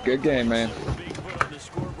 Yep. Good game, man.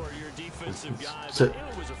 So,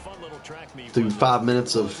 through 5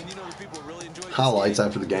 minutes of highlights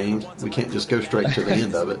after the game, we can't just go straight to the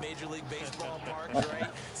end of it.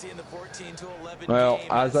 Well,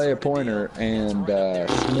 Isaiah Pointer and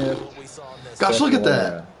Smith. Gosh, look at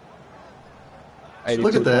that.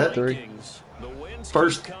 Look at that. 82.3.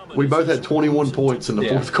 First, we both had 21 points in the Yeah.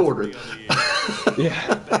 fourth quarter.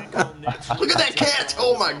 Yeah. Look at that catch!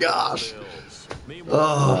 Oh my gosh!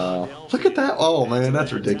 Oh, look at that! Oh man,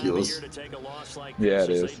 that's ridiculous. Yeah, it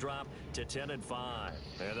is.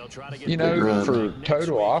 You Big know, run. for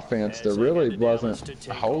total offense, there really wasn't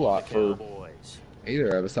a whole lot for either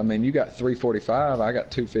of us. I mean, you got 345, I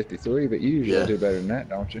got 253, but you usually Yeah. do better than that,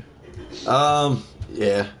 don't you?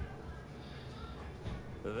 Yeah.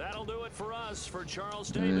 That'll do it for us, for Charles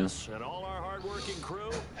Davis and all our hardworking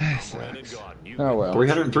crew. Brandon Gaudin, you Oh, well.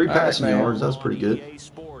 303 All right, passing man. yards. That's pretty good. EA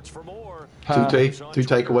Sports for more. Huh? Two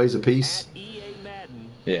takeaways apiece. At EA Madden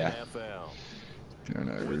Yeah. NFL.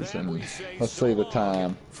 Turnovers. And let's see the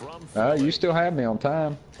time. You still have me on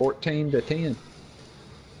time. 14-10.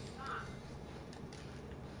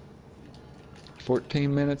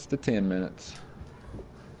 14 minutes to 10 minutes.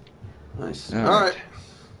 Nice. All All right. right.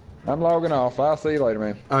 I'm logging off. I'll see you later,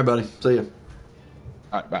 man. All right, buddy. See ya.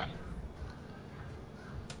 All right, bye.